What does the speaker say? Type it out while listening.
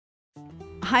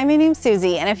Hi, my name's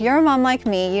Suzy, and if you're a mom like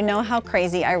me, you know how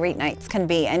crazy our weeknights can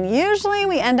be. And usually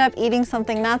we end up eating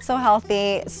something not so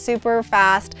healthy, super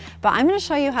fast, but I'm gonna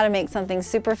show you how to make something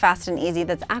super fast and easy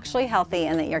that's actually healthy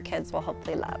and that your kids will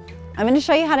hopefully love. I'm gonna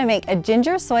show you how to make a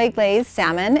ginger soy glazed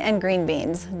salmon and green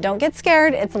beans. Don't get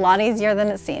scared, it's a lot easier than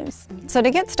it seems. So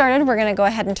to get started, we're gonna go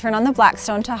ahead and turn on the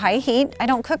Blackstone to high heat. I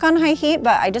don't cook on high heat,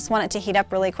 but I just want it to heat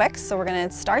up really quick, so we're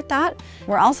gonna start that.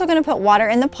 We're also gonna put water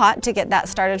in the pot to get that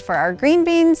started for our green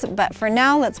beans, but for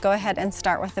now, let's go ahead and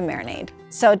start with the marinade.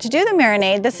 So to do the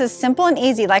marinade, this is simple and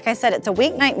easy. Like I said, it's a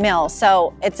weeknight meal,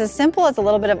 so it's as simple as a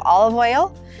little bit of olive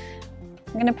oil.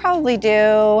 I'm gonna probably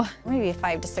do maybe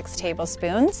 5 to 6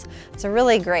 tablespoons. It's a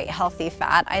really great healthy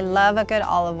fat. I love a good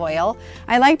olive oil.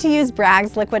 I like to use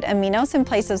Bragg's liquid aminos in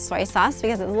place of soy sauce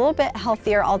because it's a little bit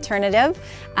healthier alternative.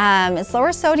 It's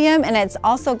lower sodium and it's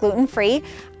also gluten-free.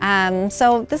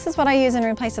 So this is what I use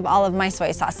in place of all of my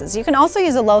soy sauces. You can also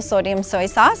use a low sodium soy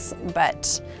sauce,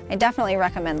 but I definitely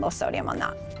recommend low sodium on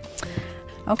that.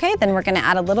 Okay, then we're gonna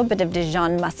add a little bit of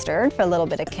Dijon mustard for a little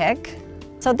bit of kick.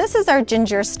 So this is our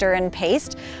ginger stir-in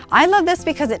paste. I love this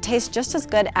because it tastes just as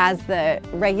good as the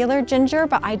regular ginger,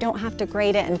 but I don't have to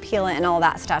grate it and peel it and all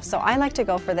that stuff. So I like to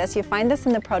go for this. You find this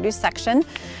in the produce section,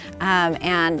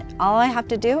 and all I have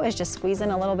to do is just squeeze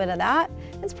in a little bit of that.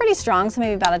 It's pretty strong, so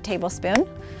maybe about a tablespoon.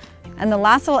 And the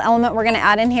last little element we're gonna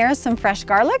add in here is some fresh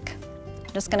garlic.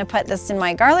 I'm just gonna put this in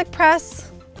my garlic press.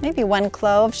 Maybe 1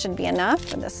 clove should be enough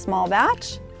for this small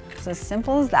batch. It's as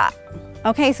simple as that.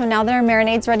 Okay, so now that our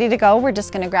marinade's ready to go, we're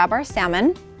just gonna grab our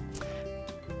salmon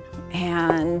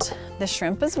and the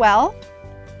shrimp as well.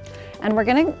 And we're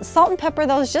gonna salt and pepper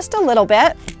those just a little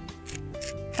bit.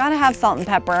 Gotta have salt and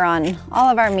pepper on all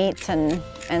of our meats and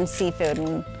seafood.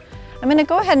 And I'm gonna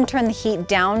go ahead and turn the heat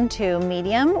down to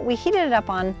medium. We heated it up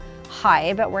on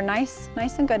high, but we're nice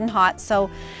and good and hot. So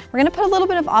we're gonna put a little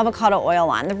bit of avocado oil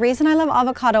on. The reason I love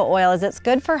avocado oil is it's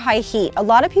good for high heat. A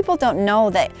lot of people don't know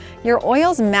that your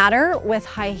oils matter with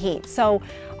high heat. So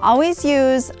always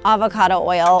use avocado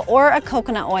oil or a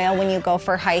coconut oil when you go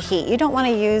for high heat. You don't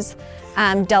wanna use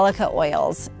delicate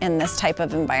oils in this type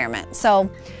of environment.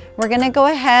 So we're gonna go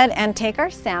ahead and take our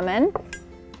salmon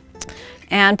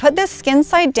and put this skin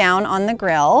side down on the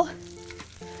grill.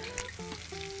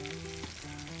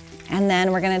 And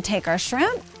then we're gonna take our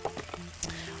shrimp.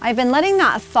 I've been letting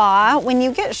that thaw. When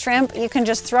you get shrimp, you can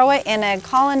just throw it in a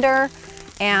colander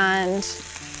and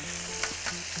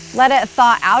let it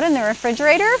thaw out in the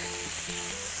refrigerator,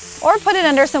 or put it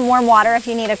under some warm water if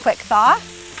you need a quick thaw.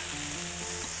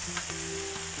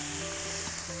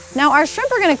 Now our shrimp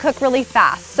are gonna cook really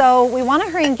fast, so we wanna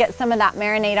hurry and get some of that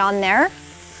marinade on there.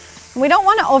 We don't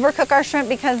wanna overcook our shrimp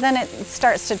because then it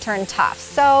starts to turn tough.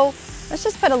 So let's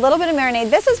just put a little bit of marinade.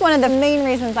 This is one of the main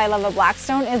reasons I love a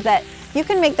Blackstone, is that you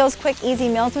can make those quick, easy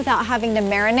meals without having to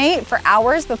marinate for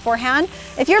hours beforehand.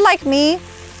 If you're like me,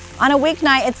 on a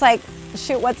weeknight, it's like,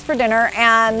 shoot, what's for dinner?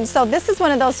 And so this is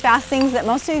one of those fast things that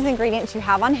most of these ingredients you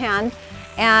have on hand,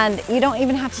 and you don't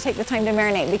even have to take the time to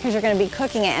marinate because you're gonna be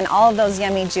cooking it in all of those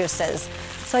yummy juices.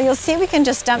 So you'll see we can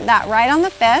just dump that right on the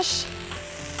fish.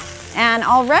 And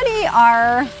already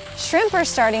our shrimp are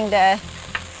starting to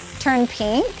turn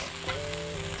pink.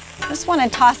 Just want to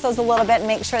toss those a little bit and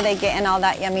make sure they get in all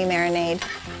that yummy marinade.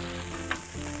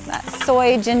 That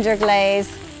soy ginger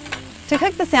glaze. To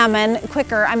cook the salmon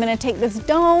quicker, I'm going to take this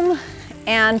dome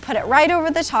and put it right over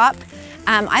the top.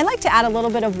 I like to add a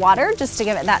little bit of water just to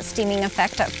give it that steaming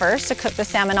effect at first to cook the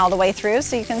salmon all the way through.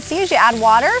 So you can see as you add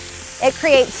water, it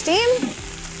creates steam.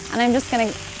 And I'm just going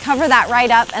to cover that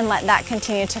right up and let that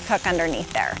continue to cook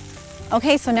underneath there.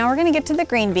 Okay, so now we're gonna get to the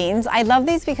green beans. I love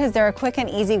these because they're a quick and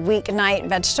easy weeknight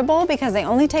vegetable because they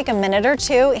only take a minute or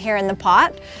two here in the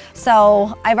pot.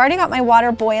 So I've already got my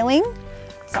water boiling.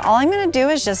 So all I'm gonna do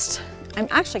is I'm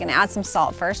actually gonna add some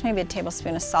salt first, maybe a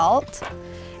tablespoon of salt.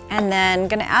 And then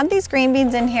gonna add these green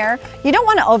beans in here. You don't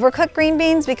wanna overcook green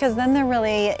beans because then they're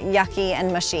really yucky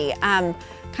and mushy.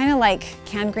 Kind of like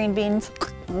canned green beans.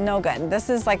 No good. This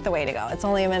is like the way to go. It's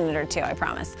only a minute or two, I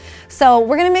promise. So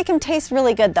we're gonna make them taste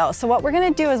really good though. So what we're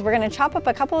gonna do is we're gonna chop up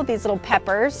a couple of these little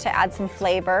peppers to add some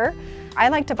flavor. I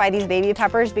like to buy these baby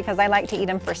peppers because I like to eat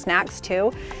them for snacks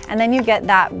too. And then you get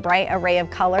that bright array of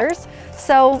colors.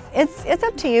 So it's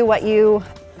up to you what you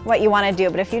wanna do.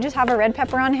 But if you just have a red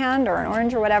pepper on hand or an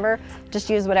orange or whatever, just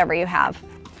use whatever you have.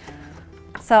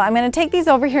 So I'm gonna take these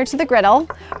over here to the griddle.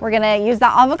 We're gonna use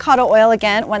that avocado oil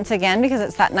once again, because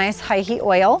it's that nice high heat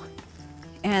oil.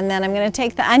 And then I'm gonna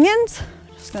take the onions,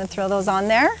 just gonna throw those on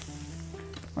there.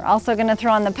 We're also gonna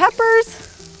throw on the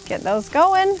peppers, get those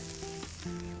going.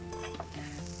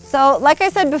 So like I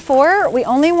said before, we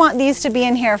only want these to be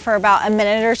in here for about a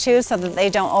minute or two so that they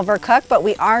don't overcook, but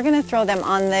we are gonna throw them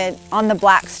on the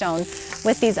Blackstone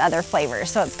with these other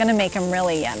flavors. So it's gonna make them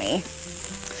really yummy.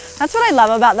 That's what I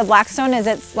love about the Blackstone is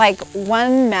it's like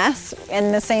one mess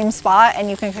in the same spot and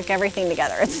you can cook everything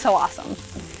together. It's so awesome.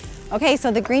 Okay,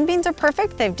 so the green beans are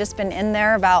perfect. They've just been in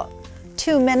there about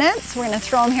 2 minutes. We're gonna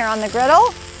throw them here on the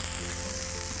griddle.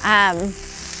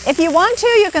 If you want to,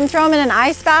 you can throw them in an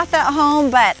ice bath at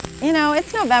home, but you know,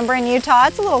 it's November in Utah.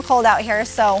 It's a little cold out here,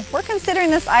 so we're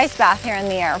considering this ice bath here in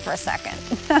the air for a second.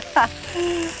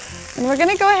 And we're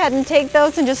gonna go ahead and take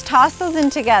those and just toss those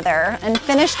in together and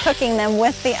finish cooking them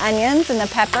with the onions and the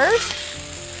peppers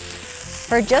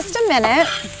for just a minute.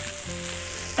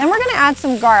 Then we're gonna add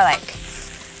some garlic.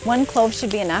 1 clove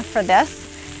should be enough for this.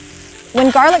 When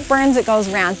garlic burns, it goes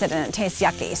rancid and it tastes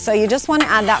yucky. So you just want to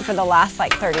add that for the last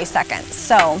like 30 seconds.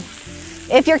 So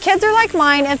if your kids are like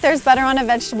mine, if there's butter on a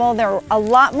vegetable, they're a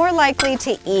lot more likely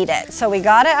to eat it. So we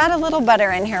got to add a little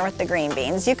butter in here with the green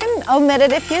beans. You can omit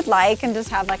it if you'd like and just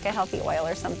have like a healthy oil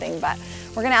or something, but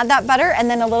we're going to add that butter and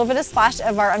then a little bit of splash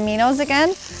of our aminos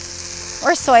again,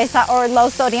 or soy sauce or low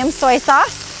sodium soy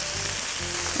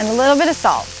sauce, and a little bit of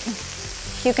salt.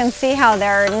 You can see how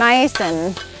they're nice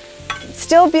and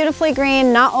still beautifully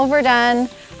green, not overdone.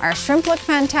 Our shrimp look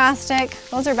fantastic.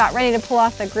 Those are about ready to pull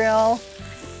off the grill.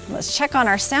 Let's check on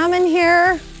our salmon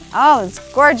here. Oh, it's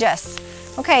gorgeous.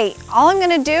 Okay, all I'm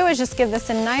gonna do is just give this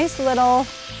a nice little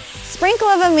sprinkle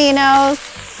of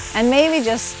aminos and maybe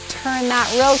just turn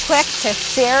that real quick to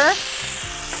sear.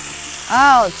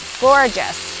 Oh, it's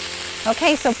gorgeous.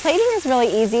 Okay, so plating is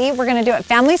really easy. We're gonna do it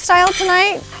family style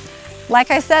tonight. Like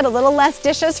I said, a little less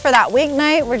dishes for that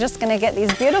weeknight. We're just gonna get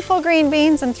these beautiful green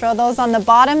beans and throw those on the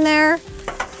bottom there.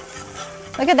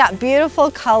 Look at that beautiful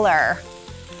color.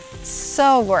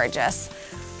 So gorgeous.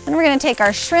 Then we're gonna take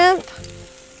our shrimp,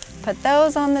 put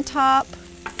those on the top.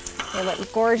 They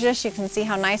look gorgeous. You can see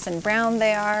how nice and brown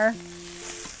they are.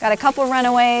 Got a couple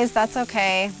runaways, that's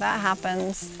okay, that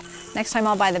happens. Next time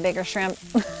I'll buy the bigger shrimp.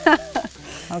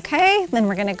 Okay, then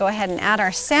we're gonna go ahead and add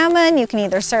our salmon. You can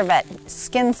either serve it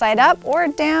skin side up or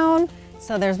down.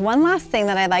 So there's one last thing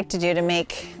that I like to do to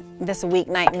make this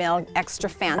weeknight meal extra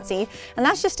fancy, and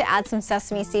that's just to add some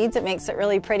sesame seeds. It makes it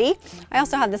really pretty. I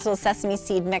also have this little sesame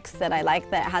seed mix that I like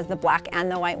that has the black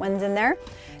and the white ones in there.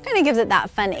 Kind of gives it that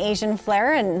fun Asian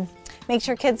flair and makes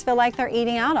your kids feel like they're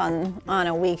eating out on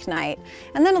a weeknight.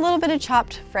 And then a little bit of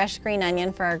chopped fresh green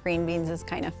onion for our green beans is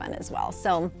kind of fun as well.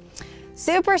 So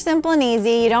super simple and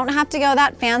easy. You don't have to go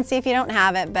that fancy if you don't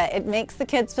have it, but it makes the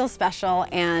kids feel special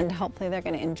and hopefully they're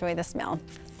gonna enjoy this meal.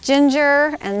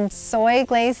 Ginger and soy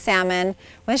glazed salmon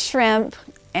with shrimp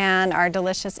and our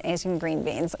delicious Asian green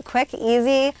beans. Quick,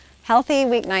 easy, healthy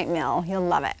weeknight meal. You'll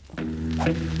love it.